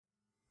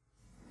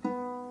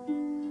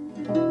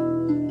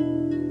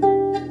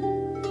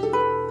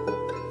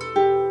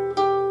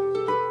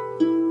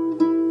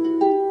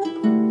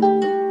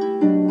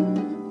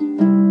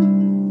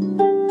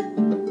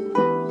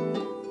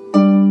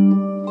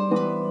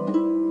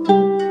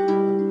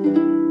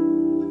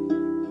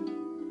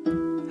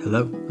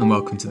Hello and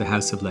welcome to the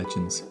House of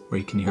Legends, where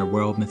you can hear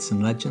world myths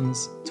and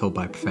legends told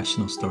by a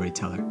professional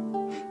storyteller.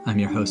 I'm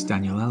your host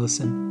Daniel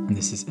Allison, and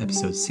this is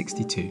episode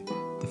 62,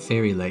 The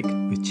Fairy Lake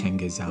with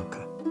Cengiz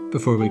Alka.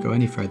 Before we go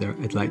any further,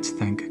 I'd like to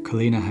thank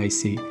Colina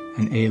Heisey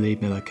and Ailey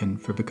Milliken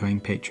for becoming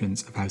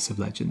patrons of House of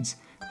Legends.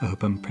 I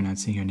hope I'm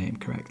pronouncing your name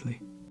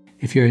correctly.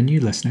 If you're a new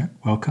listener,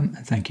 welcome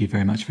and thank you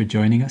very much for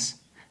joining us.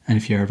 And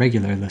if you're a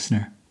regular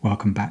listener,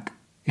 welcome back.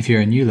 If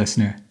you're a new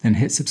listener, then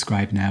hit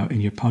subscribe now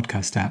in your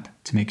podcast app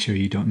to make sure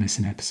you don't miss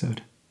an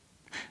episode.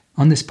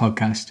 On this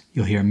podcast,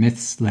 you'll hear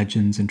myths,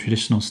 legends, and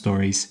traditional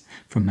stories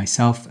from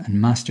myself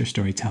and master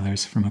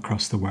storytellers from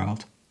across the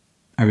world.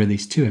 I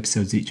release 2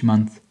 episodes each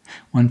month,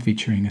 one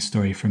featuring a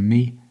story from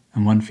me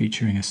and one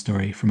featuring a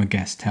story from a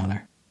guest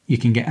teller. You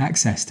can get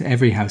access to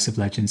every House of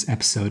Legends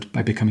episode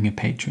by becoming a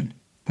patron.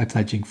 By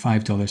pledging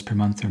 $5 per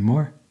month or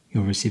more,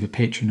 you'll receive a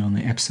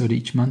patron-only episode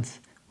each month,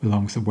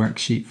 along with a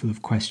worksheet full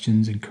of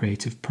questions and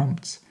creative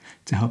prompts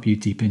to help you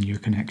deepen your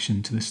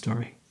connection to the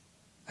story.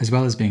 As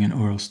well as being an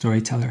oral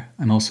storyteller,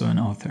 I'm also an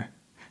author.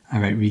 I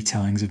write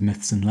retellings of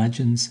myths and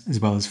legends, as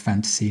well as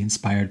fantasy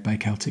inspired by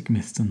Celtic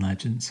myths and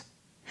legends.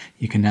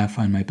 You can now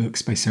find my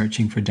books by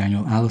searching for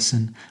Daniel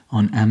Allison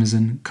on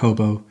Amazon,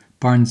 Kobo,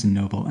 Barnes &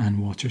 Noble and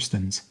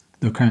Waterstones,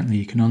 though currently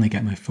you can only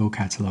get my full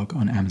catalogue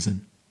on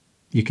Amazon.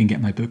 You can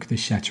get my book The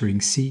Shattering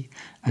Sea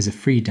as a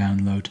free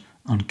download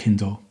on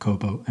Kindle,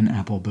 Kobo and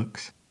Apple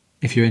Books.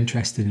 If you're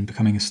interested in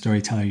becoming a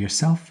storyteller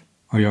yourself,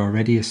 or you're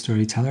already a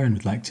storyteller and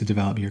would like to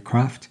develop your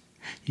craft,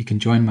 you can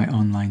join my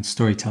online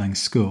storytelling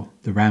school,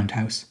 The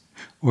Roundhouse,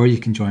 or you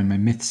can join my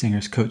Myth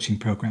Singers coaching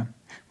program,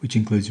 which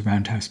includes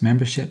Roundhouse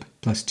membership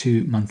plus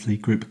 2 monthly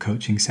group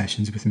coaching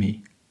sessions with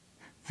me.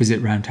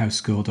 Visit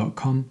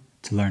roundhouseschool.com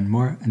to learn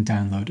more and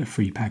download a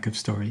free pack of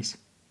stories.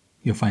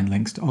 You'll find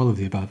links to all of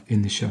the above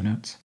in the show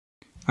notes.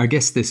 Our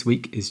guest this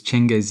week is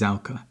Cengiz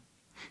Alka.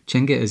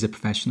 Cengiz is a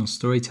professional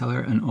storyteller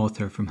and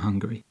author from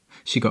Hungary.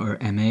 She got her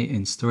MA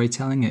in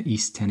storytelling at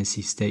East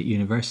Tennessee State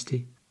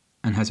University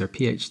and has her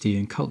PhD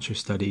in culture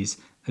studies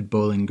at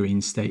Bowling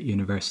Green State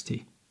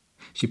University.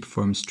 She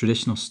performs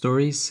traditional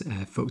stories,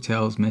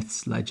 folktales,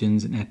 myths,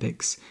 legends and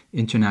epics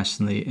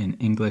internationally in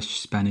English,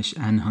 Spanish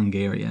and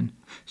Hungarian.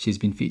 She's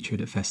been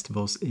featured at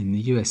festivals in the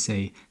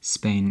USA,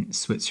 Spain,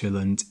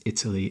 Switzerland,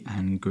 Italy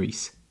and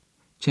Greece.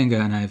 Cengiz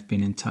and I have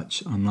been in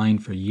touch online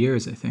for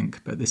years, I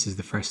think, but this is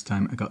the first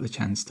time I got the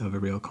chance to have a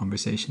real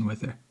conversation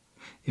with her.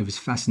 It was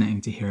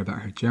fascinating to hear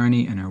about her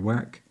journey and her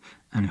work,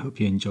 and I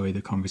hope you enjoy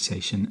the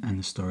conversation and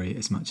the story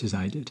as much as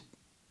I did.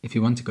 If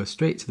you want to go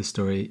straight to the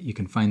story, you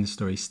can find the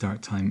story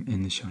start time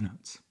in the show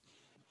notes.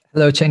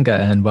 Hello, Cengiz,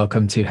 and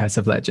welcome to House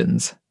of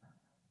Legends.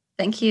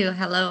 Thank you.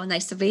 Hello,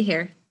 nice to be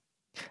here.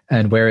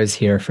 And where is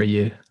here for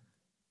you?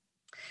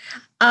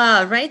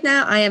 Right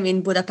now, I am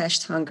in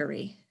Budapest,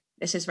 Hungary.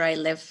 This is where I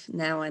live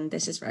now, and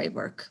this is where I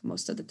work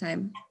most of the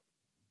time.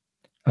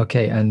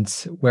 Okay, and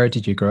where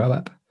did you grow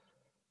up?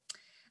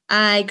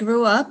 I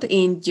grew up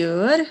in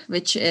Győr,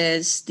 which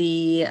is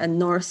the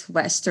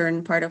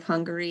northwestern part of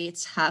Hungary.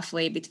 It's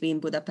halfway between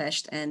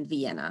Budapest and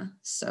Vienna.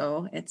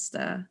 So it's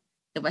the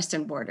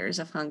western borders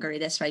of Hungary.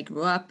 That's where I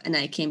grew up, and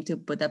I came to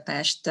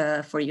Budapest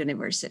for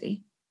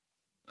university.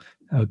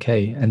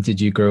 Okay, and did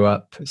you grow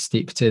up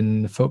steeped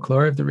in the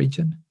folklore of the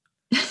region?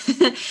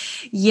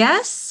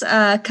 Yes,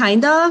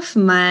 kind of.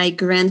 My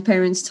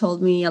grandparents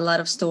told me a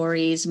lot of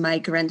stories. My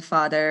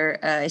grandfather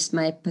is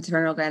my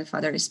paternal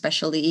grandfather,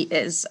 especially,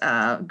 is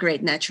a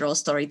great natural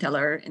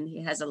storyteller, and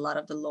he has a lot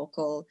of the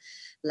local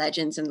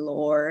legends and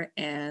lore.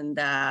 And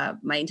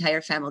my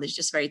entire family is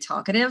just very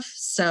talkative.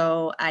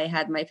 So I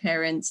had my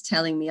parents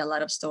telling me a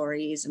lot of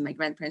stories and my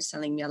grandparents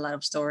telling me a lot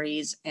of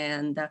stories.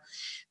 And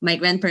my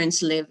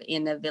grandparents live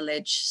in a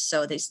village,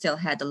 so they still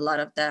had a lot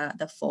of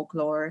the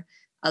folklore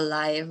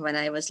alive when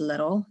I was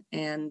little,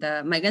 and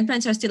my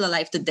grandparents are still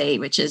alive today,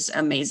 which is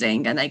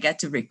amazing, and I get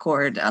to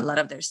record a lot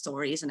of their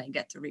stories and I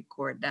get to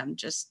record them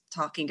just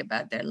talking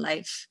about their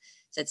life.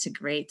 So it's a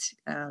great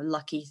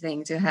lucky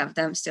thing to have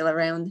them still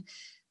around.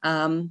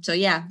 So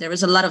yeah, there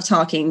was a lot of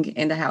talking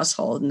in the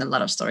household and a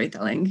lot of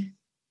storytelling.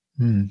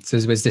 So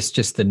was this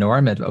just the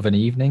norm of an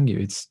evening? You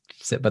would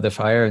sit by the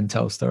fire and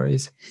tell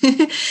stories?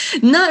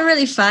 Not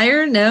really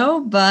fire,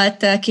 no,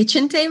 but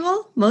kitchen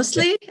table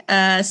mostly.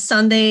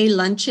 Sunday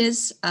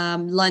lunches.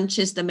 Lunch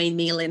is the main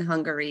meal in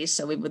Hungary.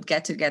 So we would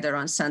get together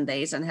on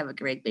Sundays and have a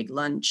great big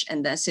lunch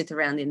and then sit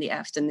around in the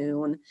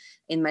afternoon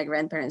in my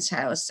grandparents'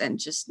 house and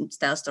just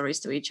tell stories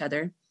to each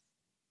other.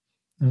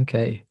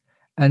 Okay.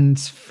 And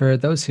for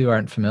those who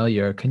aren't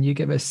familiar, can you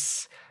give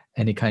us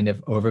any kind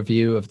of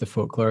overview of the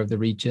folklore of the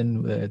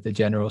region, the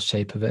general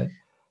shape of it?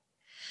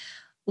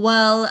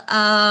 Well,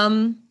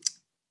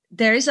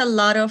 there is a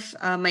lot of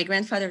my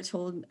grandfather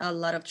told a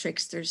lot of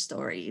trickster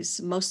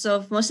stories. Most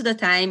of the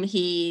time,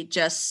 he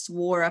just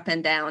swore up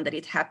and down that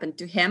it happened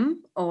to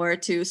him or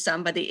to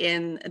somebody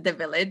in the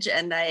village.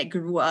 And I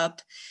grew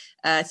up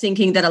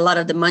thinking that a lot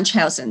of the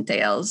Munchausen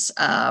tales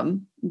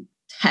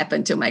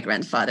happened to my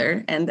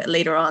grandfather. And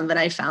later on, when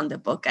I found the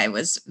book, I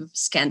was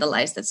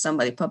scandalized that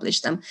somebody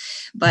published them.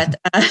 But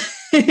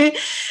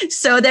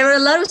so there were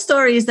a lot of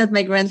stories that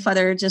my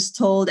grandfather just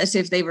told as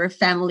if they were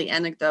family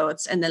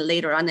anecdotes. And then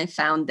later on, I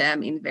found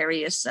them in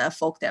various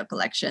folktale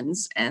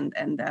collections and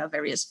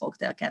various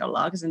folktale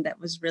catalogs. And that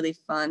was really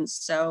fun.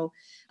 So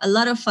a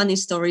lot of funny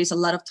stories, a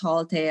lot of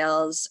tall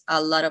tales,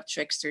 a lot of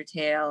trickster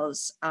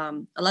tales,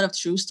 a lot of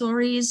true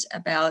stories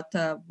about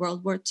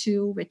World War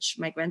II, which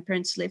my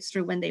grandparents lived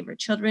through when they were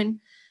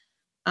children.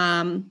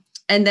 And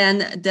then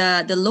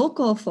the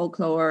local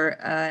folklore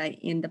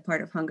in the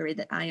part of Hungary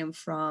that I am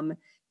from,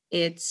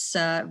 it's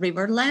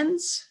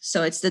riverlands.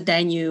 So it's the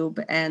Danube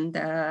and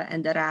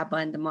the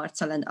Raba and the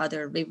Marcal and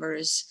other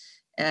rivers.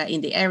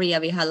 In the area,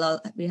 we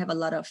have a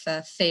lot of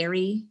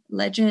fairy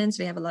legends.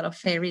 We have a lot of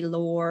fairy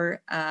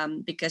lore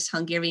because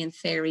Hungarian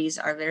fairies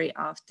are very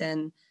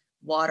often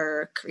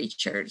water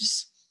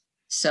creatures.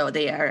 So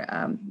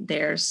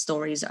their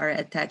stories are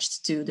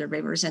attached to the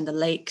rivers and the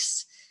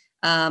lakes.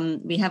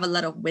 We have a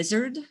lot of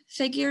wizard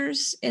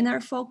figures in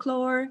our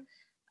folklore.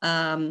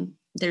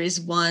 There is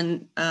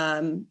one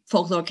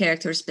folklore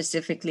character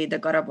specifically, the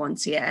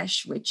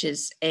Garabonciás, which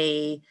is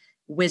a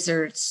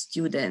wizard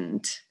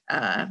student.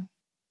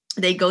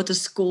 They go to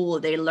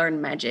school, they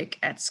learn magic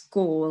at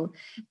school,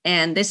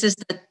 and this is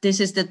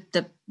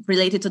the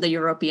related to the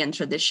European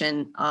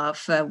tradition of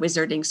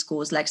wizarding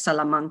schools like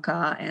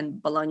Salamanca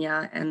and Bologna,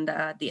 and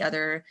the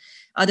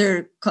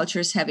other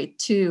cultures have it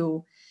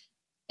too.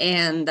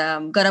 And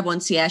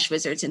Garabonciás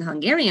wizards in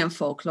Hungarian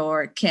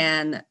folklore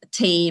can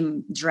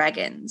tame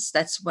dragons.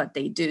 That's what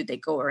they do. They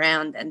go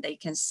around and they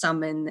can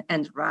summon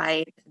and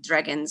ride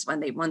dragons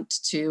when they want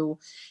to.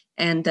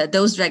 And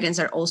those dragons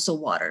are also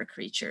water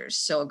creatures.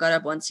 So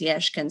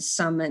Garabonciás can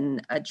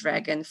summon a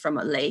dragon from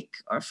a lake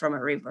or from a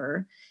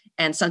river.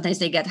 And sometimes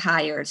they get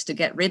hired to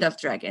get rid of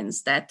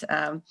dragons that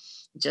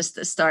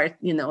just start,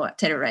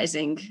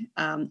 terrorizing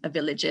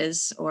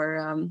villages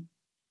or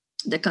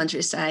the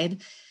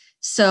countryside.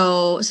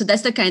 So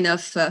that's the kind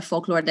of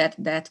folklore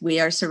that we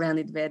are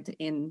surrounded with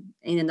in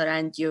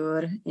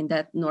Arany-Győr, in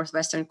that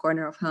northwestern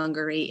corner of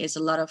Hungary, is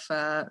a lot of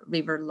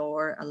river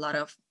lore, a lot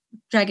of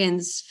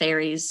dragons,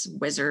 fairies,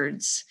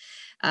 wizards,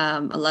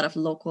 a lot of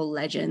local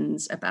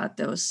legends about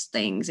those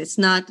things. It's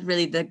not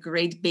really the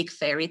great big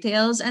fairy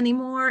tales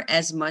anymore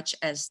as much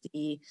as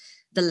the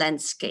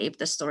landscape,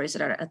 the stories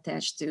that are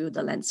attached to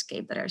the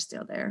landscape that are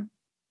still there.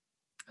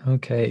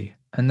 Okay.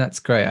 And that's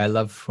great. I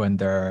love when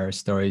there are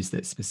stories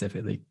that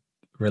specifically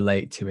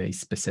relate to a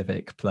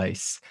specific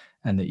place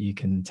and that you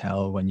can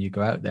tell when you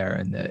go out there,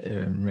 and that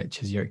it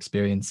enriches your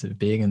experience of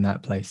being in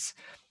that place.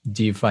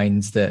 Do you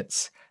find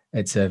that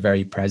it's a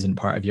very present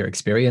part of your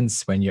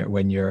experience when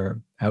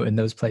you're out in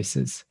those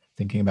places,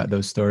 thinking about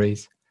those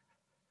stories?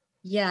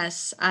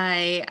 Yes,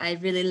 I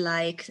really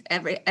like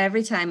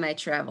every time I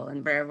travel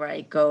and wherever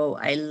I go,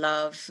 I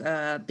love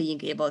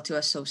being able to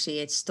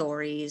associate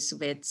stories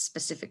with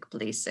specific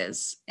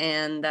places,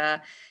 and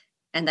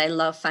I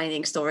love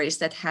finding stories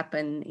that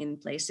happen in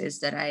places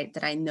that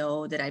I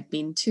know, that I've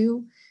been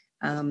to.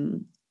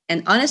 And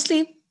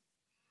honestly,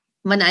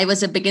 when I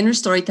was a beginner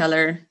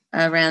storyteller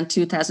around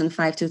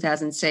 2005,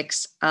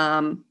 2006,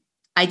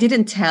 I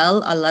didn't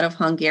tell a lot of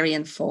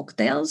Hungarian folk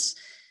tales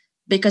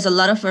because a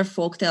lot of our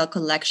folktale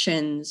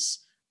collections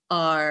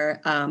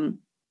are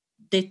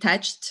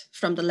detached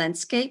from the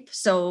landscape.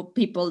 So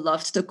people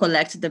loved to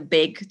collect the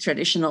big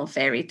traditional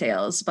fairy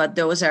tales, but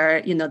those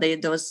are,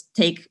 those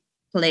take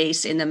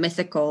place in a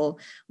mythical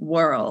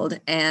world,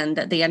 and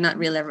they are not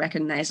really a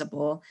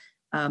recognizable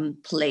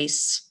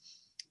place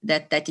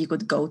that you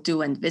could go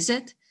to and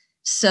visit.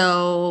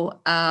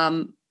 So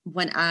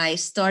when I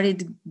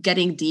started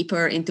getting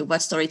deeper into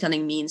what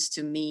storytelling means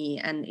to me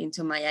and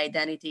into my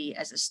identity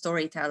as a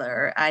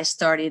storyteller, I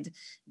started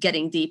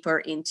getting deeper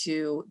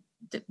into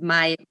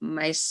my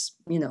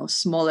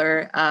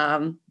smaller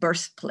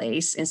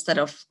birthplace instead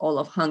of all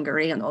of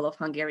Hungary and all of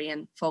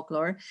Hungarian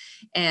folklore,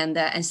 and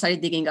started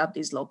digging up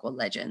these local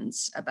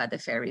legends about the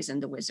fairies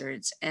and the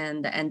wizards,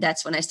 and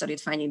that's when I started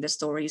finding the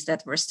stories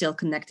that were still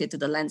connected to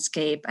the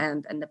landscape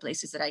and the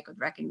places that I could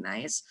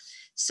recognize.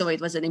 So it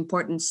was an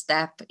important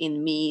step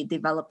in me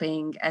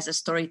developing as a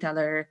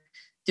storyteller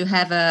to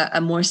have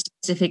a more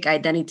specific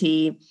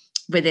identity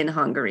within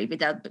Hungary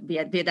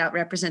without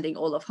representing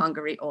all of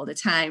Hungary all the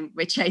time,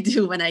 which I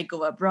do when I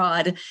go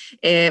abroad.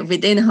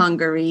 Within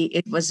Hungary,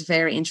 it was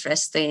very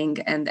interesting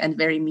and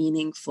very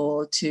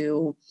meaningful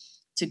to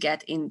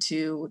get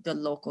into the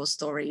local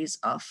stories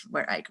of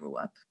where I grew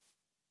up.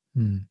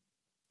 And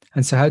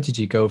so how did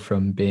you go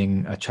from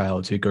being a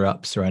child who grew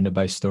up surrounded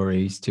by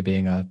stories to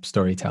being a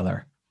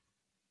storyteller?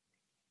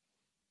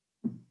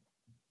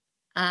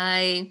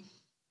 I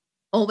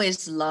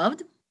always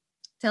loved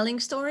telling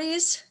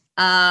stories.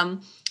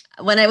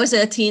 When I was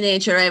a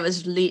teenager, I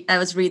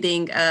was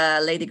reading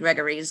Lady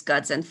Gregory's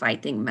Gods and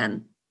Fighting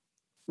Men,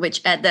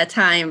 which at that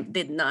time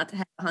did not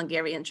have a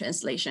Hungarian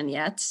translation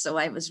yet. So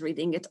I was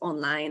reading it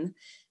online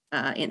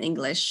in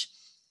English.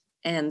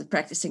 and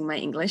practicing my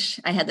English.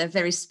 I had a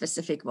very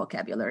specific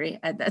vocabulary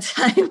at that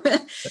time.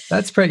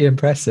 That's pretty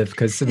impressive,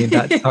 because I mean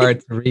that's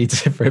hard to read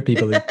for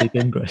people who speak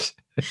English.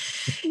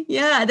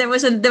 Yeah, there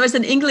was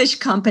an English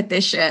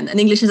competition, an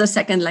English as a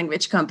second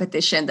language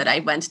competition that I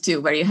went to,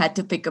 where you had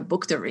to pick a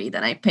book to read,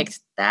 and I picked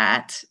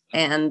that,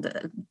 and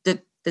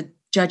the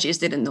judges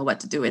didn't know what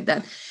to do with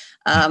that.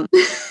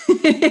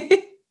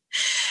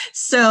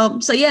 So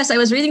yes, I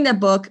was reading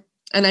that book,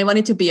 and I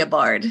wanted to be a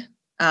bard.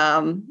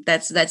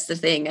 That's the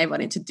thing I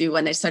wanted to do.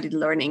 When I started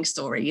learning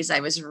stories,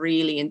 I was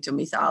really into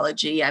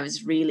mythology. I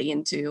was really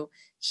into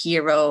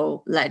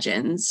hero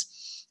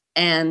legends,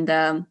 and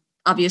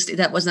obviously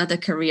that was not a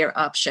career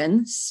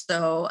option.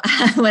 So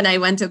when I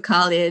went to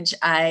college,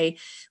 I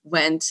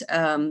went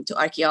to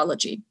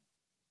archaeology.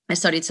 I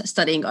started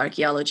studying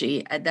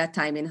archaeology. At that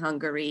time in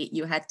Hungary,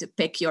 you had to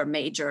pick your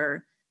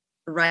major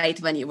right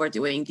when you were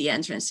doing the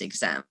entrance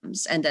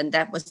exams, and then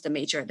that was the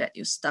major that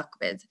you stuck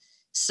with.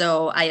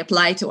 So I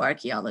applied to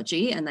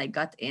archaeology, and I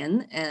got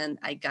in, and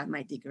I got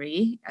my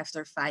degree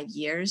after 5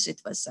 years.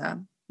 It was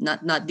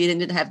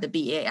didn't have the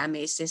BA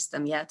MA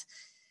system yet.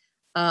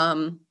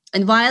 And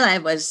while I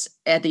was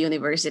at the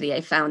university,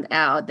 I found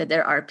out that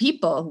there are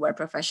people who are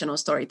professional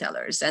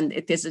storytellers, and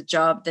it is a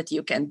job that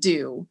you can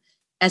do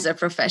as a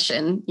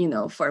profession,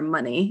 for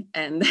money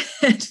and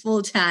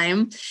full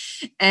time.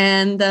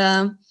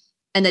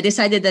 And I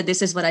decided that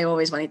this is what I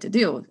always wanted to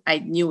do. I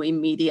knew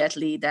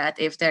immediately that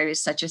if there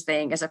is such a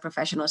thing as a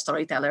professional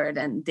storyteller,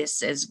 then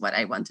this is what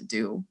I want to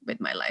do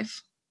with my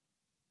life.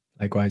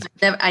 Likewise.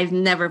 I've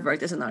never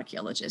worked as an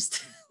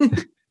archaeologist.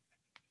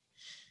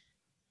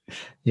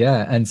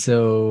 Yeah. And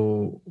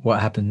so what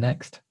happened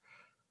next?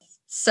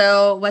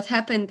 So what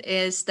happened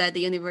is that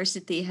the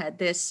university had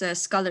this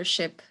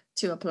scholarship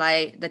to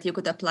apply, that you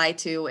could apply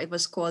to. It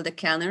was called the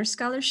Kellner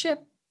Scholarship.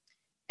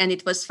 And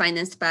it was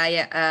financed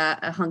by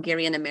a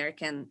Hungarian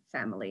American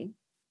family.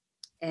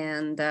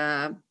 And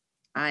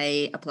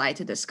I applied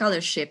to the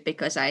scholarship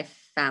because I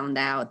found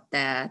out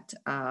that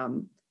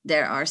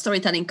there are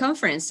storytelling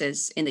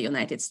conferences in the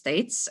United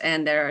States,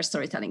 and there are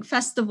storytelling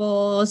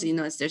festivals.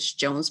 There's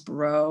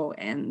Jonesboro,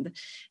 and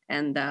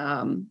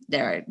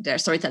there are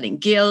storytelling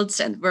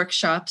guilds and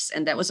workshops,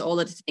 and that was all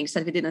of the things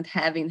that we didn't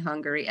have in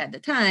Hungary at the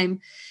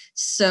time.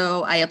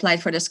 So I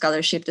applied for the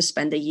scholarship to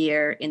spend a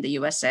year in the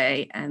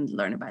USA and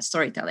learn about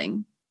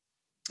storytelling.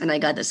 And I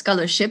got the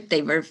scholarship.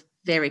 They were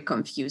very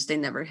confused. They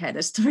never had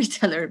a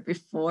storyteller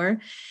before.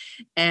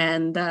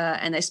 And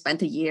I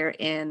spent a year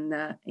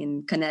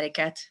in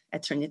Connecticut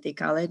at Trinity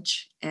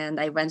College. And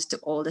I went to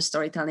all the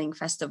storytelling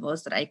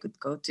festivals that I could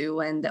go to,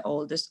 and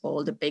all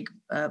the big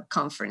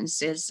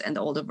conferences and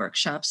all the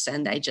workshops.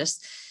 And I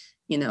just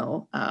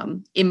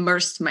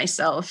immersed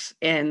myself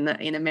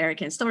in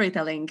American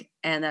storytelling.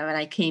 And when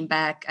I came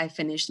back, I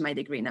finished my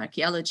degree in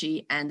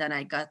archaeology, and then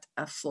I got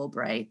a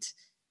Fulbright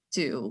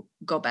to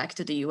go back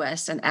to the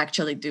US and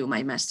actually do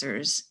my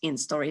master's in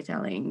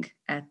storytelling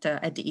at the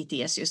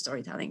ETSU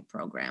storytelling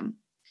program.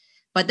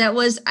 But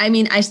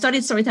I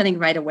started storytelling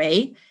right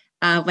away.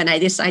 When I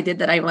decided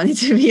that I wanted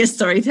to be a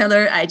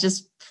storyteller, I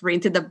just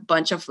printed a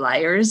bunch of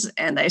flyers,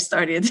 and I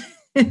started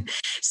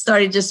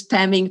just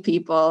spamming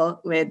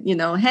people with,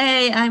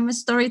 hey, I'm a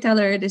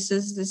storyteller. This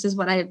is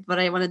what I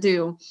want to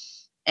do.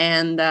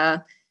 And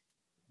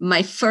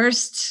my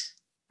first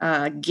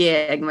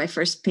my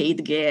first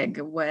paid gig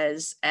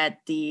was at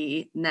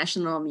the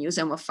National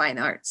Museum of Fine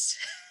Arts.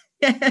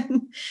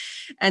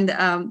 and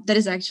that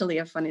is actually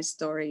a funny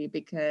story,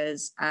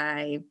 because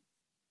I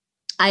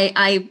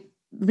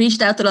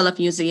reached out to a lot of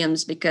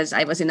museums because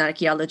I was in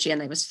archaeology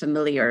and I was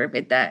familiar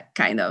with that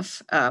kind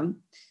of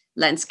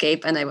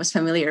landscape, and I was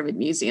familiar with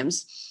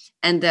museums.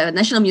 And the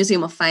National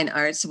Museum of Fine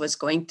Arts was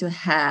going to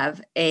have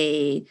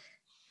a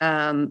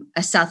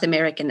South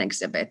American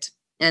exhibit,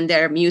 and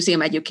their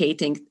museum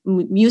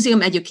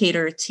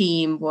educator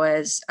team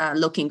was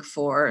looking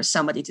for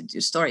somebody to do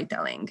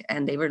storytelling,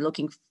 and they were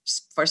looking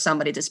for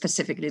somebody to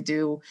specifically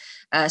do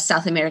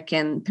South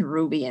American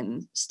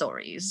Peruvian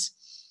stories.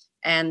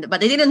 But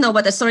they didn't know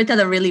what a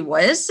storyteller really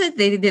was.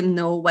 They didn't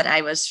know what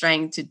I was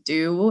trying to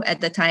do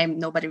at the time.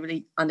 Nobody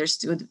really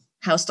understood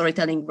how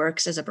storytelling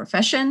works as a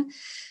profession.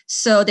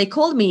 So they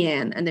called me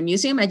in, and the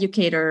museum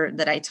educator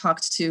that I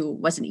talked to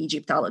was an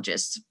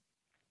Egyptologist.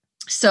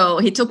 So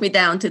he took me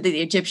down to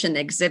the Egyptian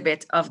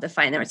exhibit of the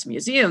Fine Arts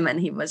Museum,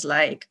 and he was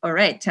like, all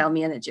right, tell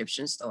me an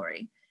Egyptian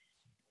story.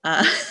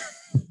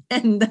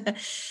 And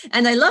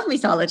I love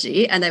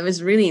mythology, and I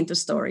was really into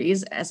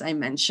stories, as I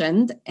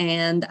mentioned,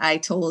 and I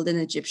told an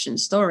Egyptian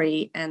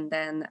story, and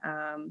then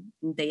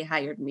they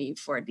hired me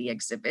for the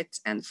exhibit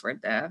and for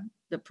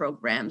the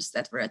programs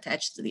that were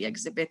attached to the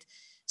exhibit.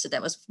 So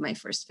that was my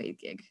first paid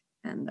gig,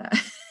 and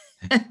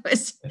I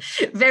was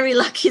very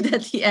lucky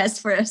that he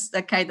asked for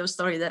the kind of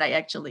story that I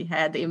actually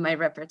had in my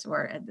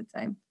repertoire at the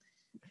time.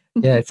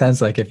 Yeah, it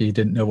sounds like if you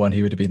didn't know one,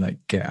 he would have been like,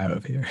 get out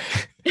of here.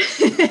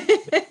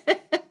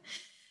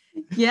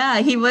 Yeah,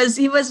 he was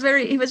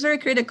very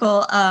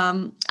critical.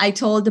 I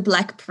told the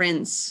Black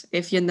Prince,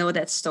 if you know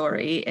that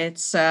story.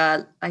 It's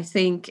I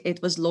think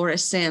it was Laura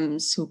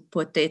Sims who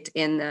put it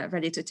in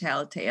Ready to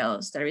Tell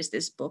Tales. There is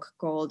this book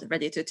called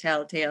Ready to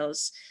Tell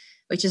Tales,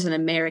 which is an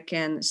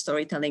American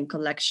storytelling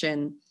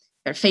collection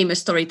where famous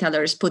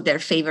storytellers put their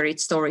favorite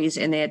stories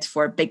in it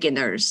for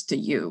beginners to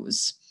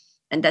use.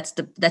 And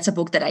that's a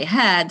book that I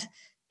had.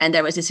 And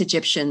there was this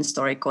Egyptian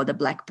story called The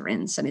Black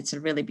Prince, and it's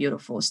a really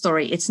beautiful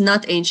story. It's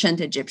not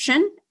ancient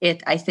Egyptian.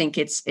 I think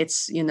it's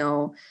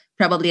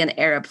probably an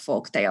Arab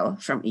folk tale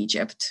from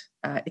Egypt.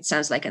 It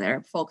sounds like an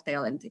Arab folk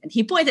tale, and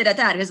he pointed at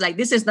that. He was like,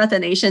 "This is not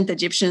an ancient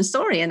Egyptian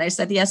story," and I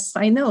said, "Yes,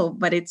 I know,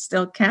 but it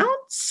still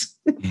counts."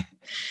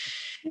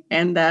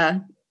 And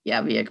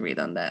yeah, we agreed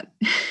on that.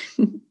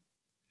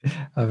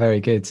 Oh, very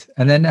good.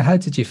 And then, how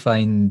did you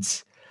find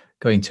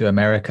going to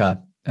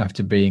America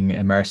after being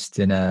immersed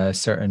in a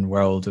certain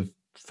world of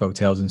folk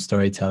tales and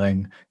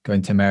storytelling,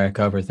 going to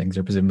America where things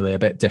are presumably a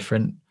bit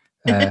different?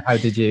 How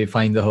did you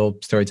find the whole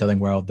storytelling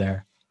world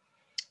there?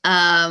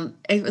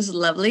 It was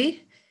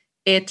lovely.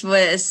 It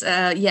was,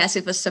 yes,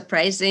 it was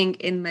surprising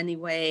in many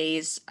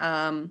ways.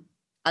 A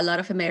lot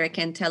of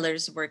American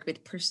tellers work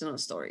with personal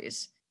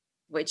stories,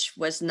 which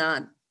was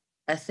not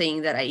a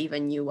thing that I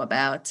even knew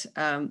about.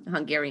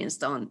 Hungarians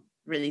don't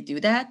really do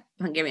that.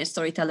 Hungarian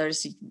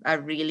storytellers are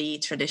really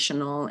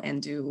traditional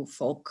and do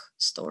folk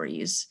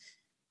stories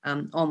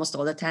almost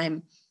all the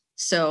time.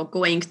 So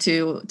going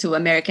to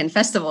American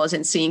festivals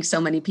and seeing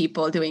so many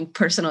people doing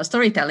personal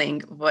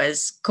storytelling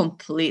was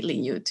completely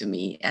new to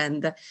me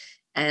and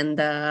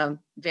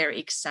very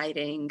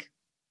exciting.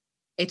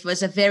 It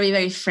was a very,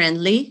 very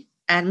friendly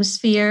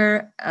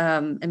atmosphere.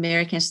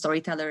 American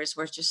storytellers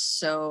were just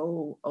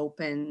so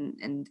open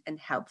and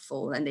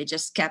helpful, and they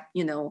just kept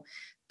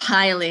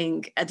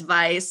piling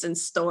advice and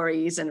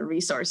stories and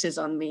resources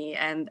on me,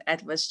 and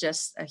it was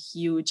just a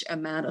huge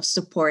amount of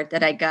support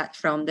that I got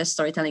from the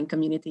storytelling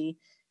community.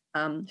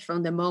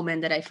 From the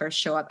moment that I first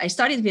show up, I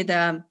started with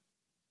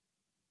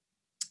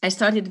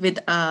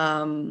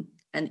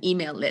an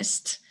email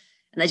list,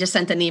 and I just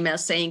sent an email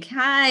saying,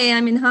 "Hi,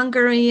 I'm in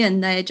Hungary,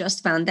 and I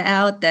just found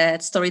out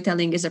that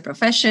storytelling is a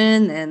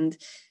profession, and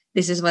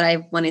this is what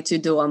I wanted to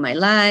do all my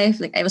life."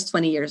 Like, I was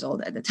 20 years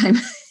old at the time.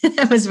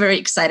 I was very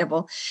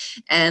excitable,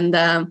 and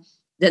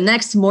the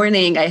next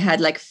morning, I had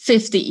like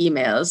 50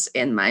 emails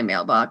in my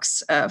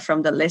mailbox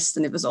from the list,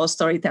 and it was all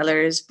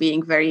storytellers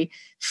being very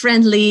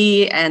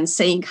friendly and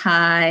saying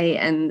hi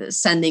and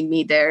sending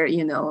me their,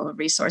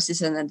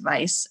 resources and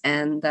advice.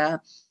 And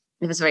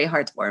it was very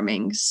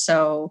heartwarming.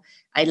 So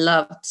I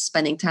loved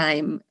spending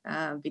time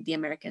with the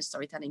American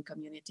storytelling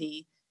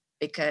community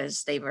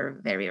because they were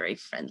very, very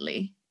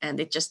friendly. And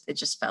it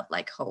just felt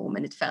like home,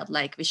 and it felt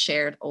like we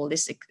shared all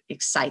this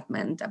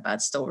excitement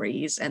about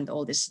stories and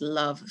all this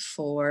love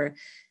for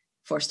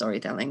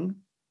storytelling.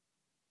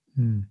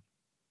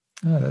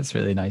 Oh, that's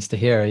really nice to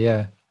hear.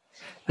 Yeah.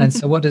 And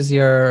so what does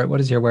your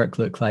work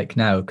look like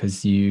now?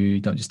 Because you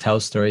don't just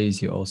tell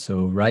stories, you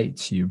also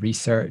write, you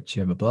research,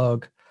 you have a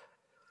blog.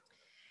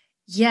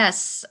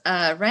 Yes,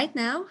 right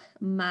now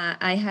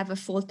I have a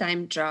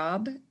full-time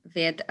job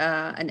with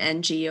an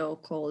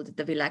NGO called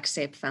the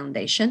Világszép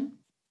Foundation,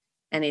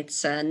 and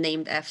it's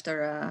named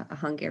after a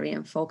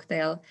Hungarian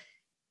folktale.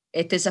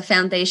 It is a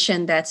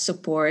foundation that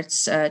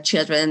supports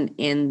children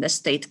in the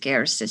state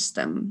care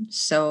system.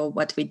 So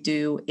what we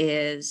do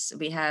is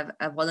we have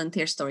a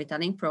volunteer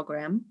storytelling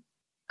program,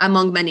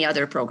 among many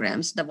other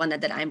programs. The one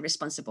that I'm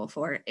responsible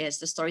for is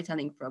the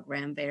storytelling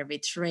program, where we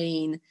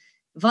train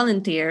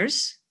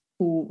volunteers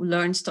who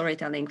learn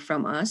storytelling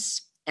from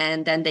us.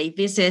 And then they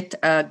visit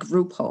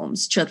group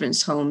homes,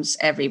 children's homes,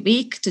 every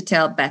week to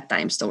tell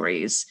bedtime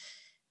stories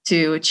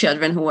to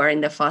children who are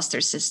in the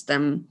foster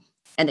system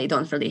and they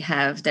don't really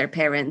have their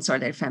parents or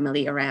their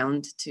family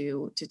around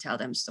to tell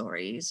them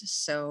stories.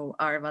 So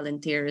our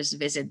volunteers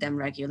visit them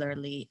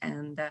regularly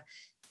and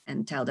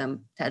tell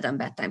them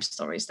bedtime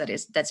stories.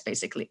 That's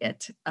basically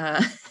it.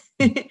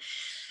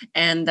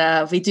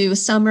 And we do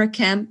summer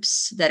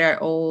camps that are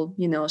all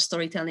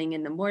storytelling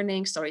in the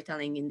morning,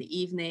 storytelling in the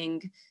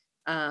evening.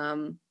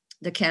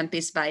 The camp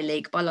is by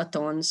Lake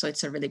Balaton, so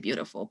it's a really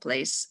beautiful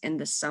place in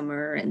the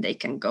summer, and they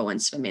can go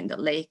and swim in the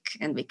lake,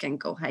 and we can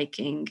go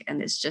hiking,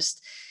 and it's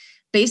just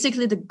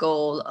basically the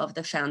goal of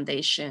the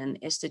foundation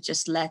is to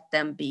just let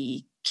them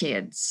be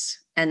kids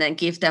and then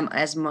give them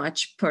as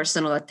much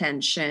personal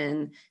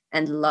attention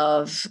and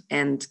love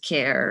and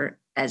care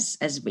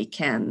as we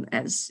can.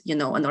 As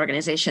an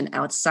organization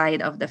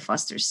outside of the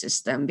foster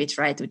system, we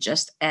try to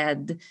just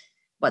add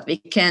what we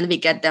can. We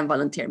get them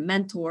volunteer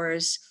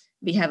mentors.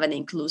 We have an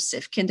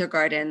inclusive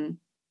kindergarten.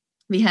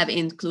 We have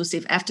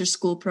inclusive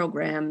after-school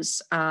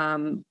programs.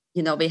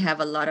 We have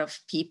a lot of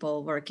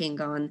people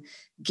working on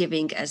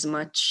giving as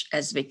much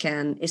as we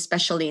can,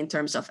 especially in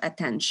terms of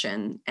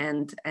attention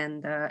and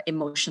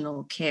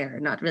emotional care.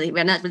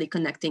 We're not really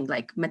connecting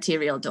like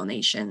material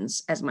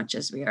donations as much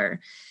as we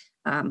are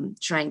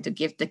trying to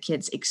give the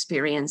kids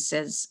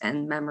experiences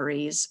and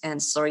memories.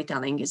 And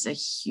storytelling is a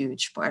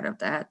huge part of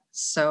that.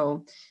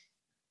 So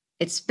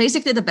it's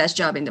basically the best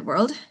job in the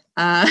world.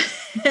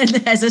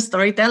 And as a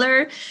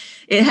storyteller,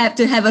 it had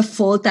to have a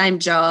full-time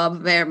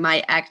job where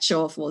my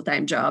actual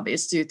full-time job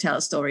is to tell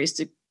stories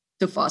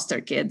to foster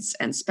kids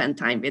and spend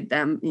time with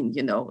them and,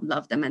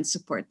 love them and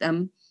support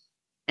them.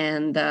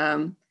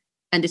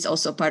 And it's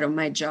also part of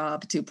my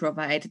job to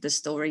provide the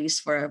stories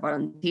for our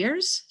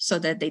volunteers so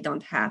that they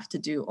don't have to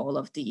do all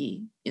of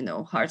the,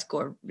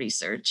 hardcore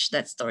research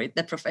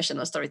that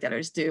professional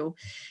storytellers do.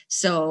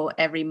 So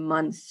every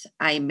month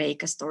I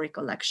make a story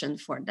collection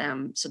for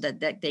them so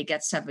that they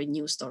get 7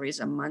 new stories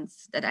a month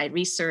that I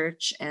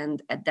research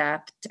and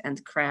adapt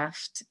and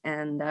craft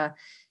and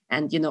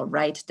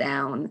write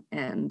down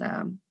and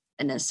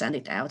then send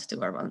it out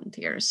to our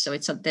volunteers. So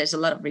there's a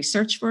lot of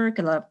research work,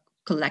 a lot of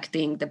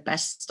collecting the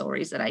best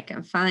stories that I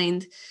can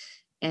find,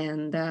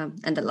 and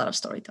a lot of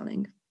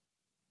storytelling.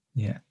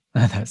 Yeah,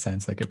 that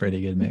sounds like a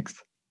pretty good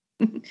mix.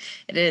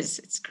 It is.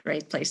 It's a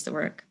great place to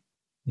work.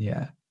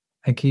 Yeah.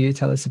 And can you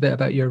tell us a bit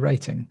about your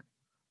writing?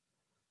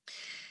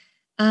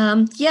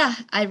 Yeah,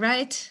 I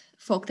write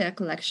folktale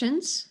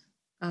collections.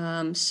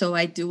 So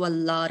I do a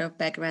lot of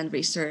background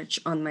research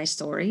on my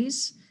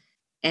stories,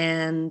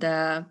 and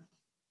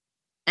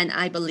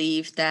I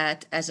believe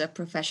that as a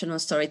professional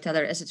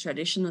storyteller, as a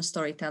traditional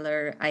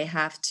storyteller, I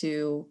have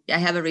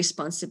a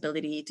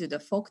responsibility to the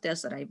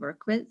folktales that I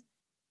work with,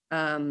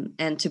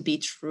 and to be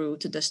true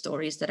to the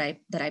stories that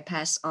I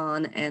pass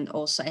on. And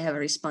also I have a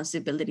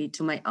responsibility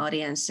to my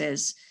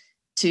audiences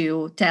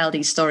to tell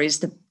these stories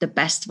the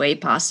best way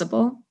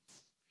possible.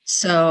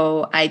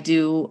 So I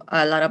do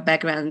a lot of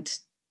background.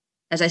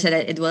 As I said,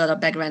 I do a lot of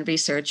background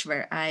research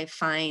where I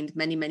find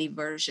many, many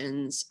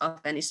versions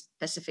of any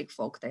specific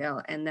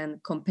folktale and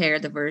then compare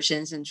the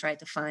versions and try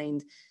to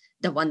find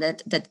the one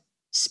that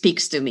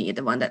speaks to me,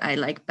 the one that I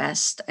like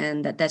best,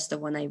 and that's the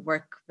one I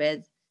work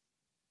with.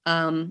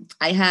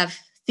 I have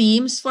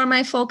themes for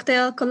my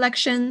folktale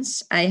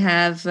collections. I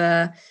have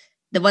the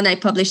one I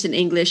published in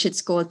English.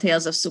 It's called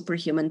Tales of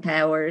Superhuman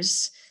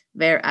Powers,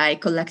 where I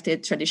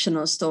collected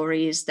traditional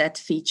stories that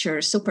feature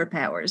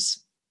superpowers,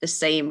 the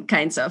same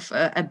kinds of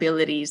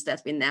abilities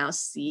that we now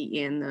see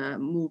in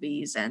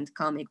movies and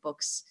comic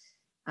books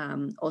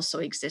also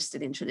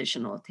existed in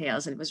traditional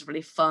tales. And it was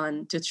really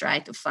fun to try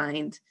to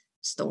find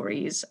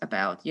stories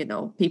about,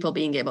 people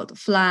being able to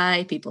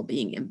fly, people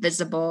being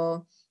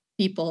invisible,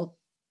 people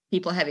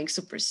having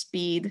super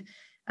speed,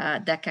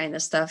 that kind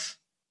of stuff.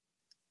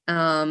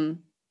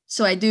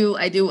 So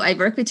I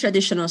work with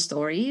traditional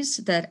stories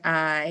that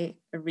I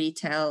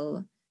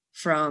retell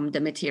from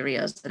the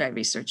materials that I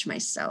research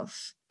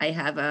myself. I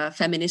have a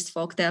feminist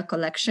folktale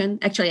collection.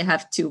 Actually, I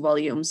have 2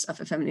 volumes of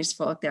a feminist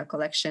folktale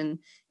collection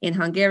in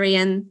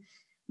Hungarian.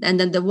 And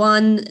then the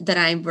one that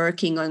I'm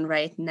working on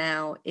right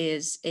now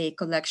is a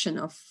collection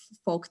of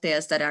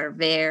folktales that are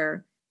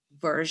their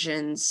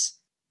versions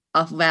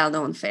of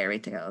well-known fairy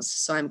tales.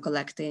 So I'm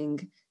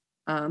collecting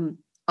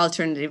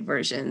alternative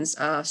versions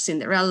of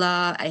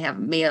Cinderella. I have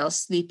Male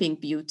Sleeping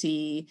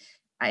Beauty.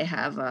 I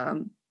have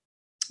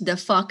The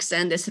Fox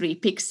and the 3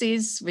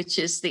 Pixies, which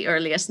is the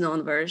earliest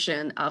known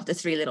version of the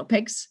 3 Little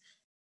Pigs.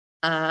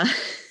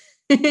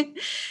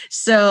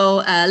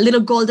 So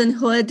Little Golden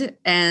Hood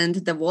and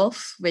the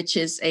Wolf, which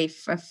is a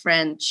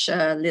French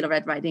Little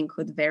Red Riding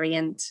Hood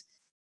variant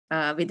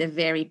with a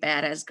very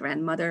badass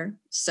grandmother.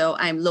 So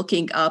I'm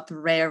looking up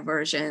rare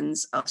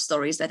versions of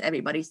stories that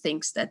everybody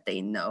thinks that they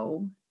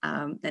know.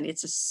 And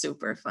it's a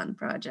super fun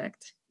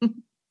project.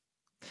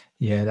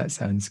 Yeah, that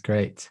sounds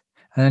great.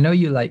 And I know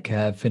you like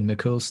Finn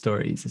McCool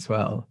stories as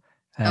well.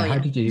 How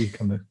did you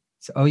come?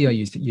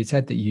 You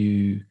said that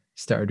you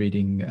started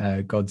reading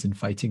Gods and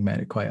Fighting Men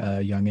at quite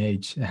a young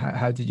age.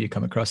 How did you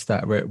come across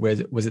that?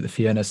 Was it the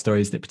Fiona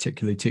stories that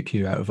particularly took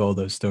you out of all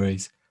those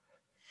stories?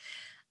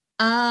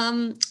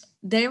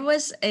 There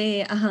was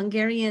a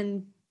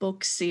Hungarian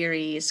book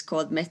series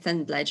called Myth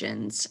and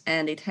Legends,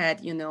 and it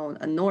had,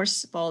 a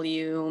Norse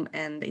volume,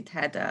 and it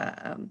had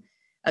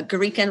a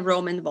Greek and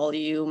Roman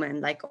volume,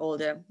 and like all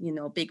the,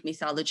 big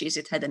mythologies.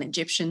 It had an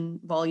Egyptian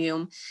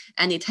volume,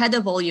 and it had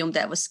a volume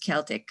that was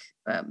Celtic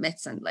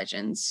myths and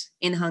legends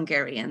in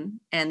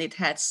Hungarian, and it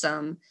had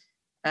some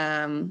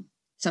Finn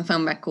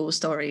McCool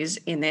stories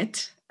in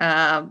it.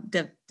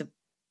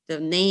 The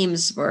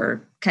names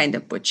were kind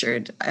of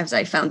butchered, as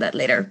I found that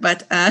later.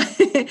 But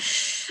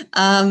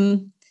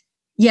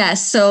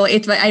so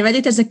I read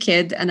it as a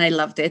kid and I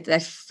loved it. I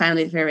found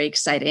it very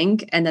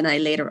exciting. And then I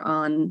later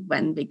on,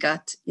 when we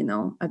got,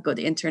 a good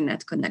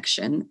internet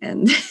connection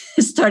and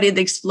started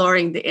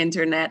exploring the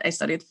internet, I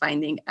started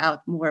finding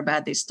out more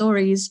about these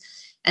stories.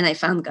 And I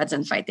found Gods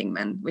and Fighting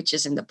Men, which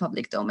is in the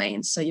public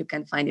domain. So you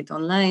can find it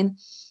online.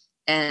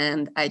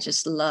 And I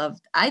just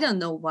loved, I don't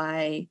know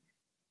why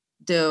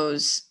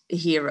those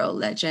hero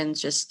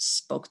legends just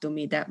spoke to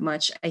me that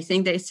much. I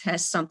think this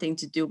has something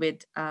to do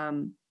with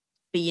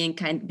being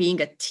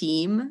a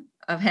team,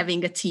 of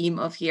having a team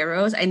of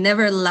heroes. I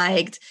never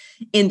liked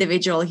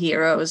individual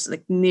heroes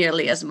like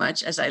nearly as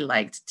much as I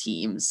liked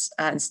teams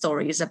and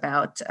stories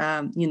about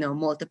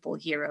multiple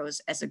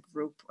heroes as a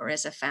group or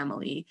as a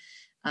family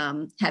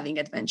having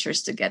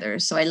adventures together.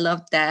 So I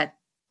loved that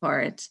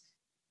part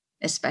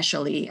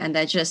especially. And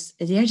they're just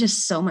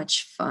so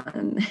much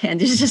fun. And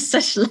they're just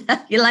such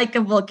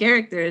likable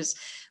characters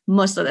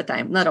most of the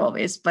time, not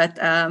always. But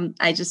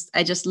I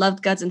just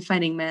loved Gods and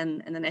Fighting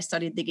Men. And then I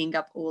started digging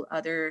up all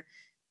other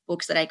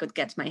books that I could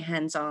get my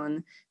hands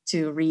on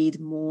to read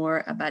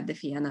more about the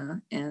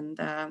Fianna. And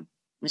I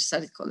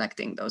started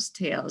collecting those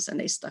tales, and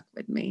they stuck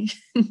with me.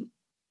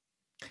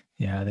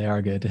 Yeah, they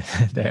are good.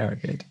 They are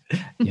good.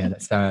 Yeah,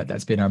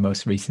 that's been our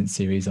most recent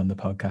series on the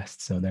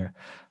podcast, so they're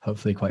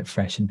hopefully quite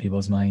fresh in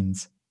people's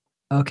minds.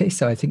 Okay,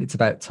 so I think it's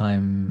about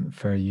time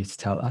for you to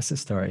tell us a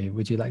story.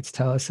 Would you like to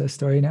tell us a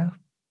story now?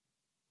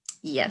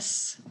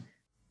 Yes.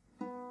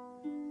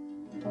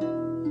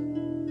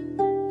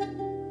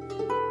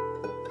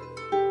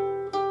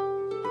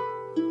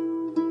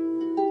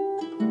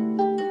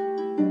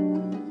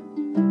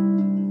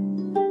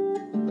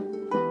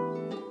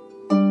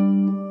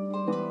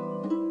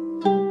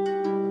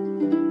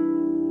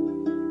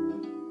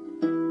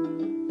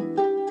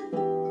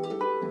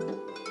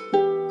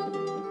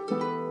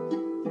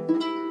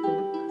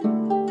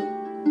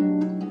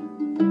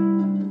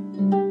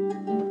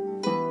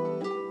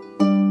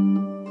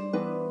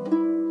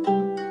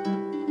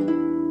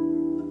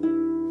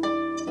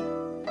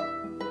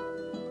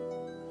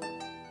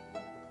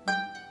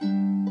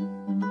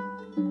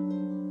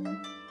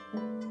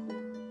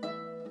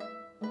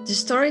 The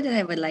story that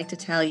I would like to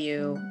tell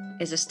you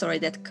is a story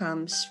that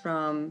comes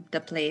from the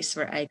place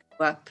where I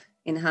grew up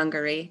in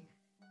Hungary.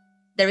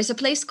 There is a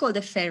place called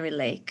the Fairy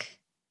Lake.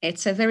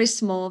 It's a very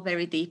small,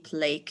 very deep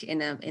lake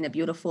in a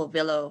beautiful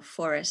willow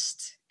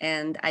forest.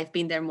 And I've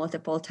been there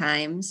multiple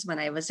times when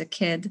I was a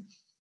kid.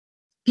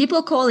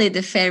 People call it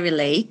the Fairy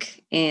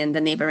Lake in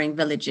the neighboring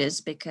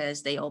villages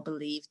because they all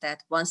believe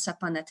that once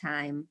upon a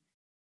time,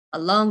 a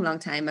long, long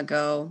time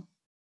ago,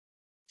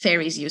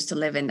 fairies used to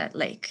live in that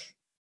lake.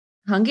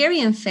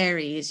 Hungarian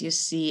fairies, you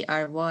see,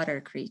 are water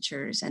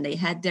creatures, and they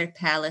had their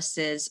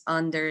palaces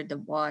under the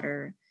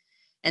water.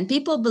 And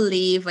people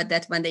believe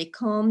that when they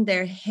comb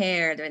their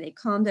hair, when they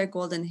comb their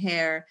golden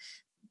hair,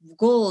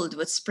 gold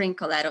would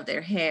sprinkle out of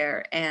their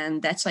hair.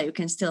 And that's why you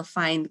can still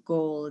find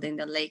gold in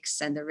the lakes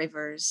and the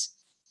rivers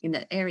in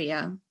that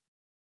area.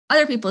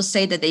 Other people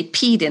say that they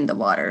peed in the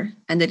water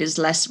and it is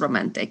less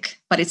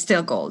romantic, but it's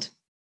still gold.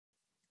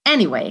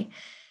 Anyway,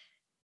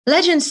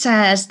 legend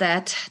says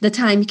that the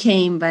time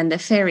came when the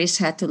fairies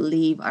had to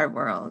leave our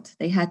world.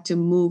 They had to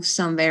move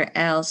somewhere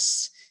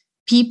else.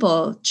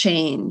 People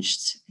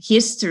changed,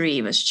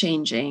 history was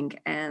changing,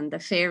 and the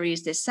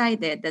fairies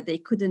decided that they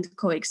couldn't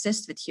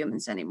coexist with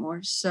humans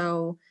anymore.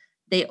 So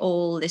they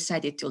all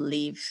decided to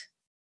leave.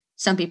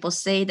 Some people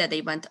say that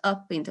they went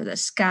up into the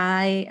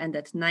sky, and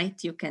at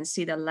night you can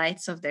see the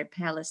lights of their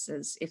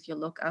palaces if you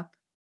look up.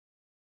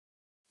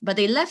 But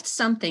they left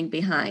something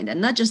behind, and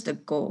not just the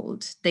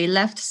gold. They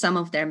left some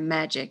of their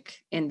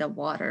magic in the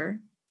water.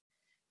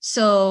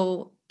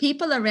 So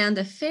people around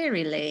the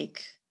fairy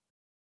lake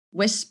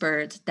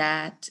whispered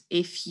that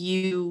if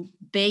you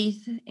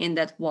bathe in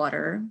that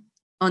water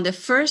on the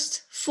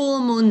first full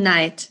moon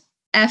night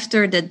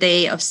after the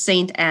day of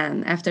Saint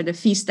Anne, after the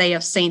feast day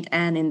of Saint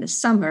Anne in the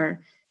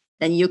summer,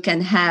 then you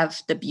can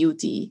have the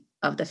beauty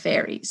of the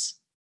fairies.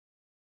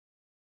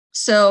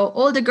 So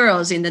all the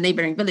girls in the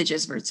neighboring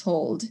villages were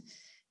told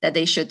that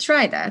they should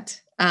try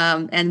that.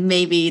 And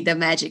maybe the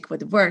magic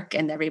would work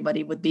and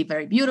everybody would be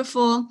very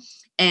beautiful.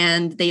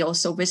 And they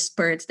also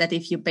whispered that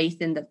if you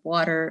bathe in that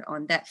water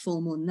on that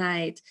full moon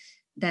night,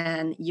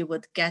 then you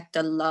would get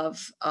the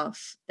love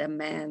of the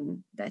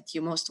man that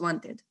you most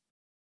wanted.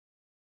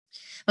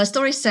 A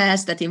story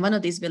says that in one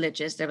of these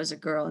villages, there was a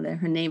girl and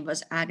her name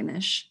was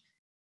Agnes,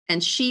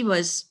 and she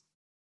was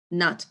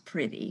not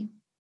pretty.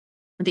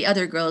 The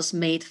other girls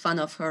made fun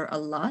of her a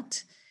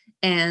lot,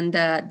 and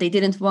they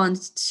didn't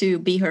want to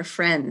be her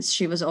friends.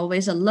 She was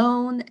always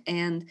alone,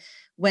 and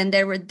when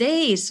there were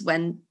days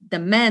when the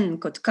men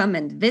could come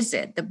and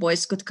visit, the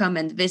boys could come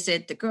and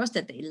visit the girls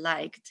that they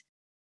liked,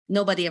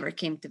 nobody ever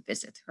came to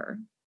visit her.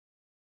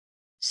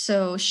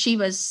 So she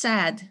was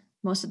sad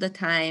most of the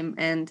time,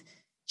 and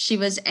she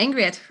was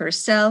angry at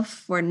herself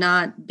for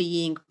not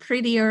being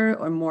prettier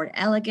or more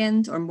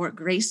elegant or more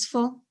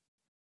graceful.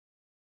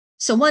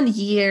 So one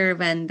year,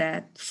 when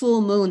that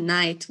full moon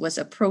night was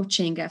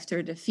approaching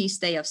after the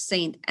feast day of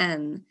Saint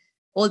Anne,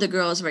 all the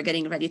girls were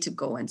getting ready to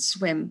go and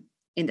swim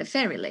in the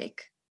fairy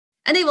lake.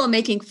 And they were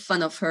making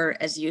fun of her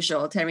as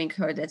usual, telling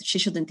her that she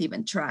shouldn't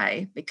even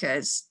try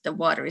because the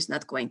water is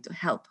not going to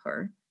help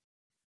her.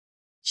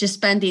 She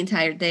spent the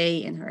entire day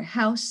in her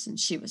house and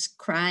she was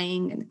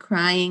crying and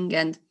crying.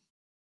 And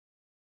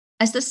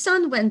as the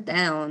sun went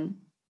down,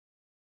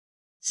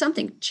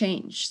 something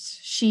changed.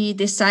 She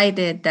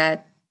decided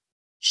that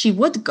she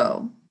would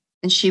go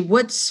and she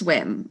would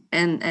swim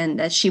and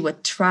that she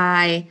would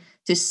try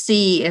to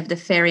see if the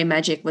fairy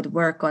magic would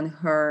work on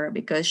her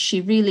because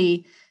she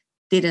really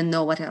didn't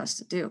know what else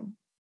to do.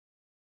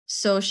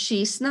 So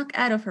she snuck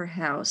out of her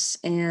house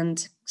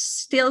and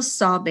still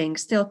sobbing,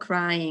 still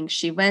crying,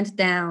 she went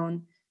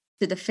down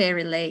to the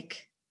fairy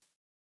lake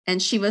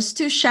And she was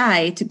too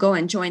shy to go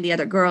and join the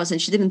other girls,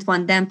 and she didn't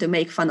want them to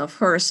make fun of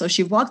her. So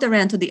she walked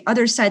around to the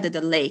other side of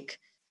the lake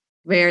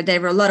where there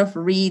were a lot of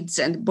reeds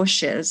and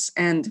bushes.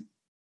 And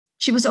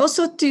she was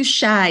also too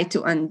shy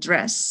to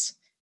undress.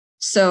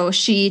 So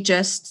she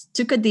just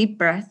took a deep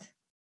breath.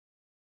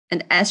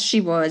 And as she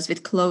was,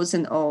 with clothes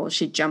and all,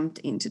 she jumped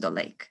into the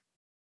lake.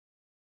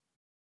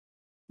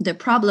 The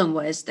problem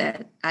was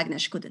that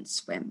Agnes couldn't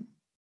swim.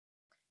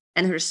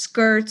 And her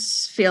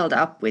skirts filled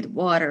up with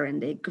water,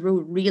 and they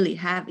grew really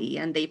heavy,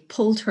 and they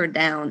pulled her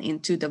down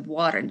into the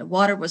water. And the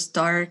water was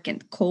dark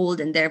and cold,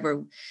 and there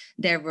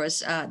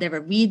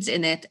were weeds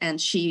in it,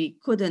 and she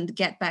couldn't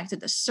get back to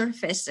the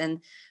surface,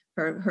 and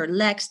her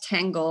legs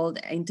tangled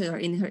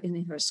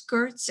in her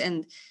skirts,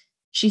 and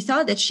she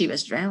thought that she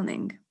was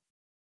drowning.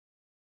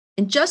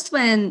 And just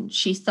when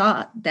she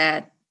thought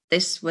that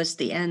this was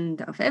the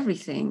end of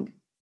everything,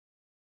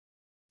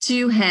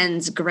 two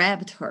hands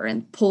grabbed her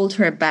and pulled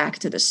her back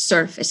to the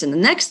surface. And the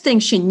next thing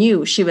she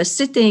knew, she was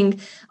sitting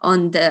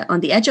on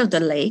the edge of the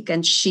lake,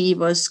 and she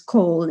was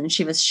cold and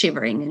she was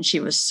shivering and she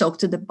was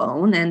soaked to the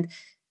bone. And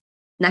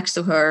next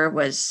to her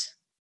was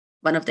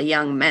one of the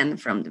young men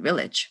from the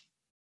village.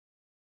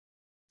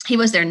 He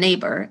was their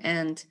neighbor,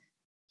 and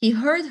he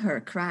heard her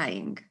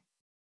crying.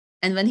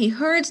 And when he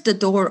heard the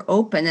door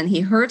open and he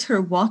heard her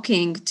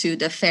walking to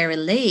the fairy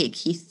lake,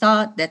 he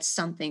thought that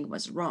something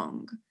was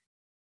wrong.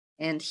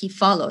 And he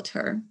followed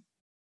her,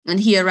 and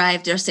he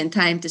arrived just in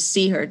time to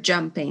see her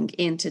jumping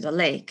into the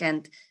lake.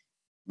 And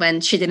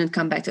when she didn't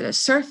come back to the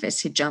surface,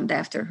 he jumped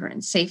after her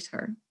and saved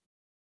her.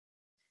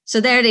 So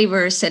there they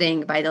were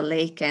sitting by the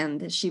lake,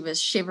 and she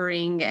was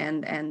shivering,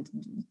 and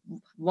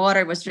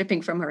water was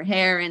dripping from her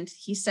hair. And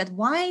he said,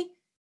 why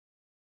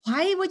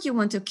would you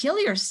want to kill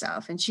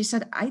yourself? And she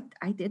said, I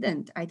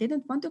didn't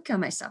want to kill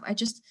myself. I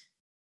just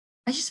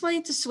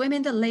wanted to swim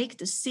in the lake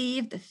to see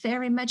if the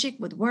fairy magic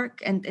would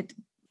work, and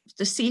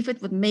to see if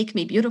it would make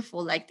me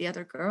beautiful like the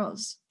other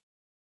girls.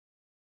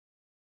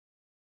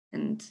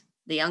 And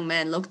the young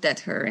man looked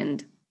at her,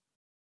 and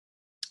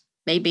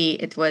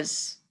maybe it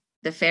was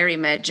the fairy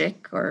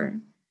magic, or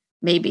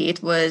maybe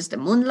it was the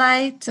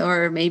moonlight,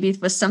 or maybe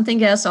it was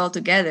something else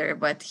altogether.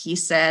 But he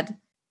said,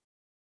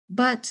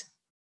 but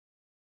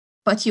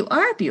you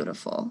are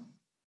beautiful.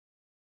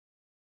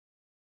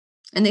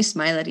 And they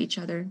smiled at each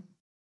other.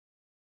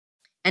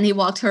 And he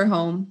walked her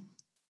home.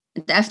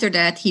 And after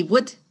that, he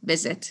would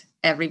visit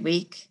every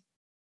week,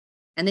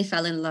 and they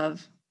fell in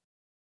love,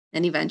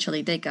 and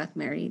eventually they got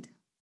married.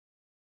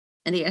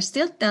 And they are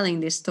still telling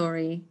this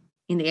story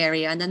in the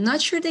area, and I'm not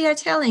sure they are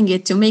telling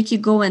it to make you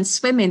go and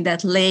swim in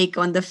that lake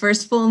on the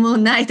first full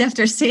moon night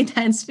after St.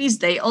 Anne's feast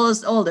day,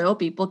 although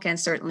people can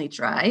certainly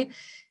try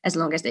as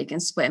long as they can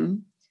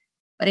swim.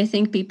 But I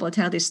think people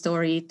tell this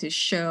story to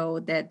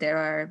show that there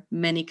are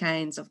many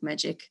kinds of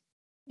magic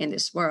in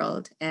this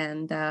world,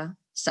 and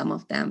some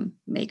of them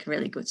make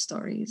really good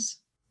stories.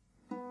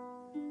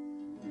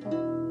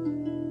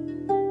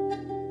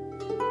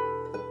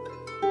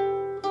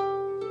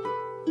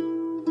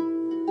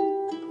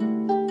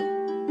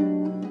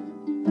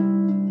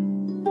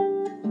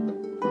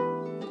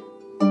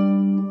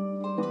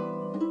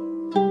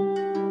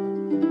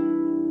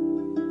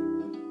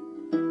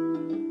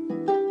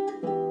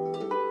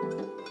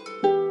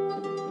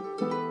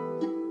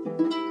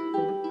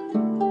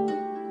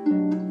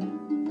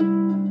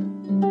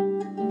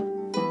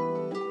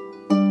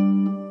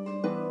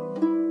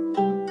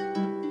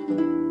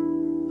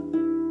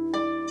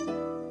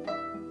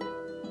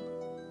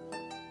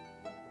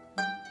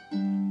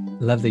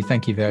 Lovely.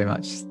 Thank you very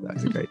much. That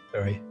was a great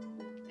story.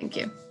 Thank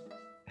you.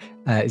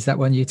 Is that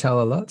one you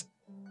tell a lot?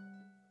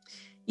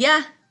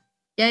 Yeah,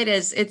 it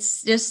is.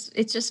 It's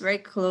just very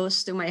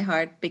close to my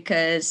heart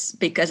because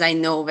I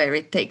know where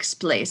it takes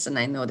place, and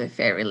I know the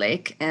fairy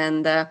lake,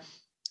 and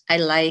I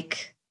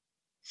like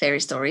fairy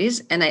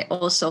stories, and I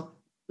also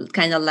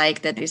kind of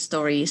like that this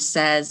story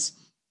says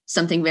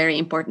something very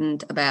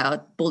important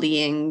about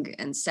bullying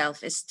and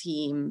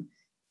self-esteem,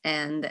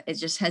 and it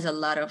just has a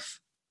lot of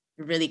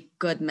really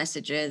good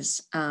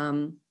messages.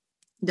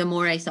 The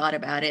more I thought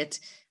about it,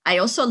 I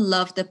also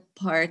love the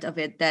part of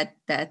it that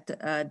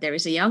there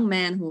is a young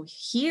man who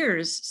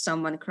hears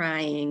someone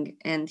crying,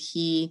 and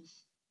he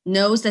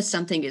knows that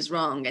something is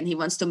wrong, and he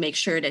wants to make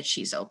sure that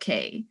she's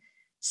okay.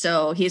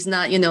 So he's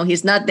not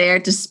there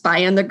to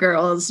spy on the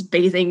girls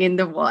bathing in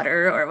the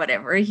water or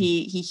whatever.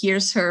 He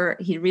hears her.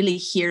 He really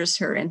hears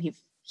her, and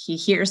he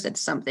hears that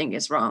something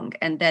is wrong,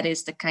 and that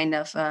is the kind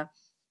of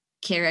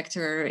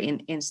character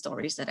in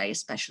stories that I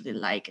especially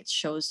like. It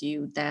shows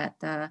you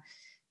that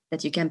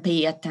you can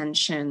pay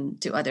attention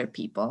to other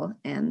people,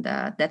 and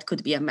that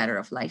could be a matter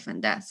of life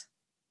and death.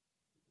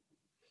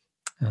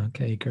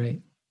 Okay,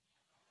 great.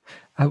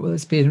 Well,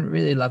 it's been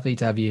really lovely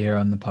to have you here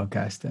on the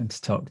podcast and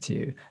to talk to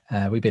you.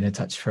 We've been in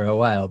touch for a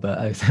while, but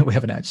we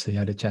haven't actually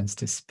had a chance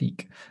to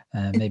speak.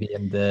 Maybe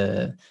in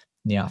the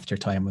after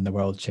time when the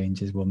world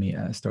changes, we'll meet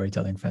at a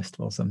storytelling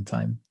festival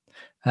sometime.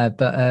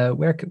 But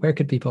where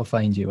could people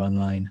find you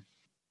online?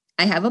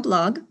 I have a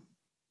blog.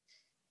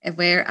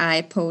 where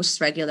I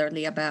post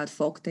regularly about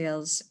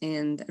folktales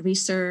and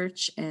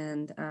research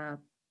and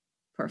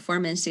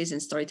performances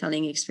and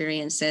storytelling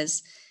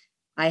experiences.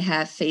 I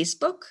have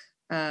Facebook.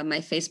 My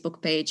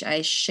Facebook page,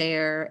 I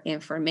share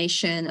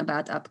information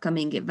about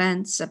upcoming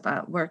events,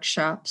 about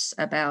workshops,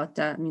 about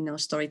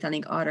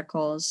storytelling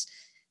articles,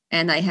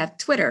 and I have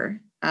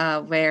Twitter,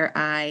 where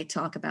I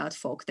talk about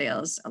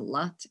folktales a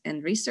lot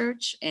and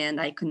research,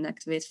 and I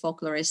connect with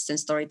folklorists and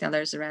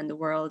storytellers around the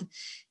world.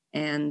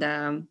 And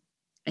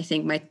I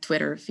think my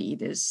Twitter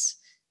feed is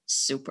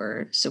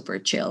super super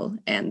chill,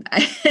 and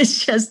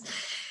it's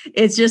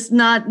just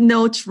not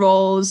no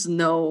trolls,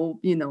 no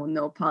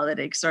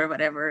politics or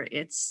whatever.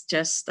 It's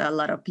just a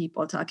lot of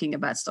people talking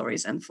about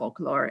stories and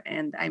folklore,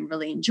 and I'm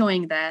really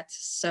enjoying that.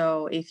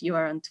 So if you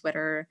are on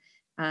Twitter,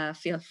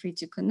 feel free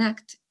to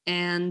connect.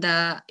 And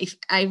if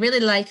I really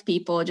like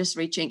people just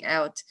reaching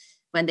out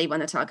when they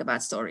want to talk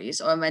about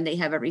stories or when they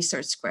have a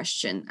research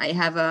question. I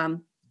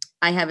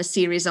have a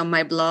series on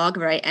my blog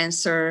where I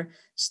answer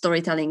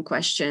storytelling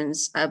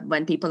questions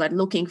when people are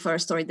looking for a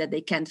story that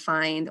they can't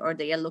find, or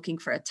they are looking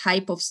for a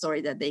type of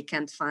story that they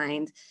can't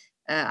find.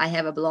 I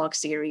have a blog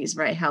series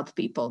where I help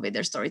people with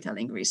their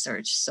storytelling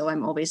research. So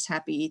I'm always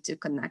happy to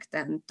connect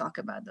and talk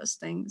about those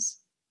things.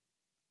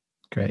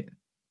 Great.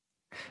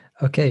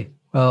 Okay.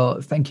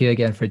 Well, thank you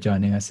again for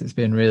joining us. It's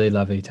been really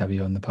lovely to have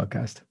you on the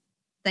podcast.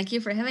 Thank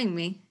you for having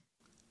me.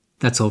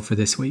 That's all for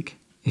this week.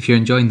 If you're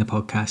enjoying the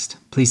podcast,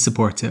 please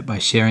support it by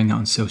sharing it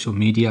on social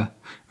media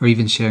or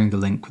even sharing the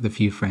link with a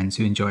few friends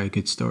who enjoy a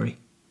good story.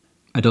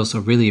 I'd also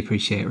really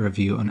appreciate a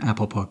review on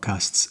Apple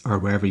Podcasts or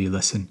wherever you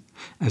listen,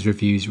 as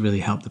reviews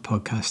really help the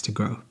podcast to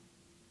grow.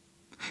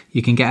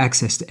 You can get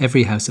access to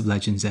every House of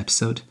Legends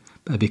episode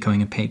by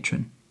becoming a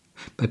patron.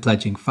 By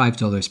pledging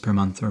 $5 per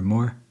month or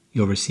more,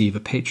 you'll receive a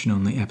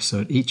patron-only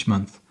episode each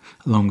month,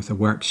 along with a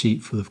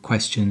worksheet full of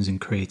questions and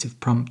creative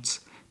prompts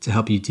to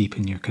help you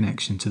deepen your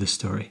connection to the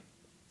story.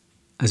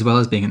 As well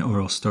as being an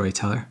oral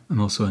storyteller, I'm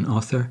also an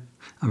author.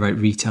 I write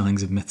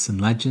retellings of myths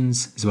and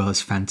legends, as well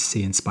as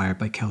fantasy inspired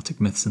by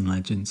Celtic myths and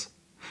legends.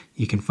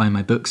 You can find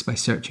my books by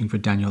searching for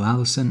Daniel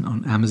Allison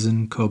on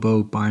Amazon,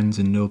 Kobo, Barnes &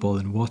 Noble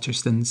and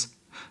Waterstones,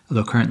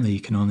 although currently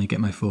you can only get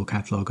my full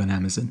catalogue on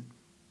Amazon.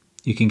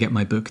 You can get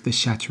my book The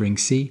Shattering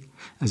Sea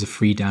as a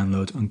free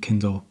download on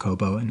Kindle,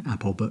 Kobo and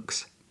Apple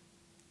Books.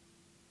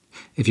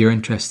 If you're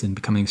interested in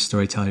becoming a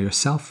storyteller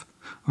yourself,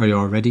 or you're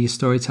already a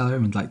storyteller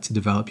and would like to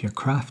develop your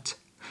craft,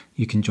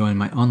 you can join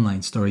my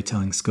online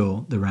storytelling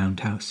school, The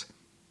Roundhouse.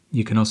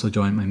 You can also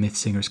join my Myth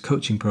Singers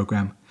coaching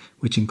program,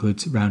 which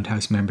includes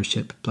Roundhouse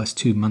membership plus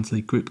 2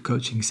 monthly group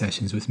coaching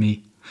sessions with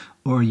me,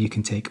 or you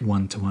can take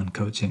one-to-one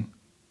coaching.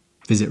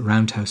 Visit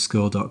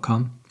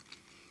roundhouseschool.com.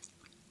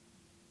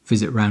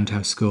 Visit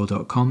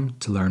roundhouseschool.com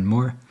to learn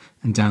more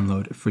and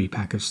download a free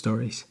pack of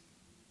stories.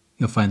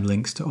 You'll find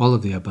links to all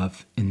of the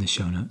above in the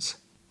show notes.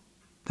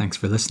 Thanks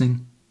for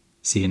listening.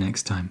 See you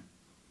next time.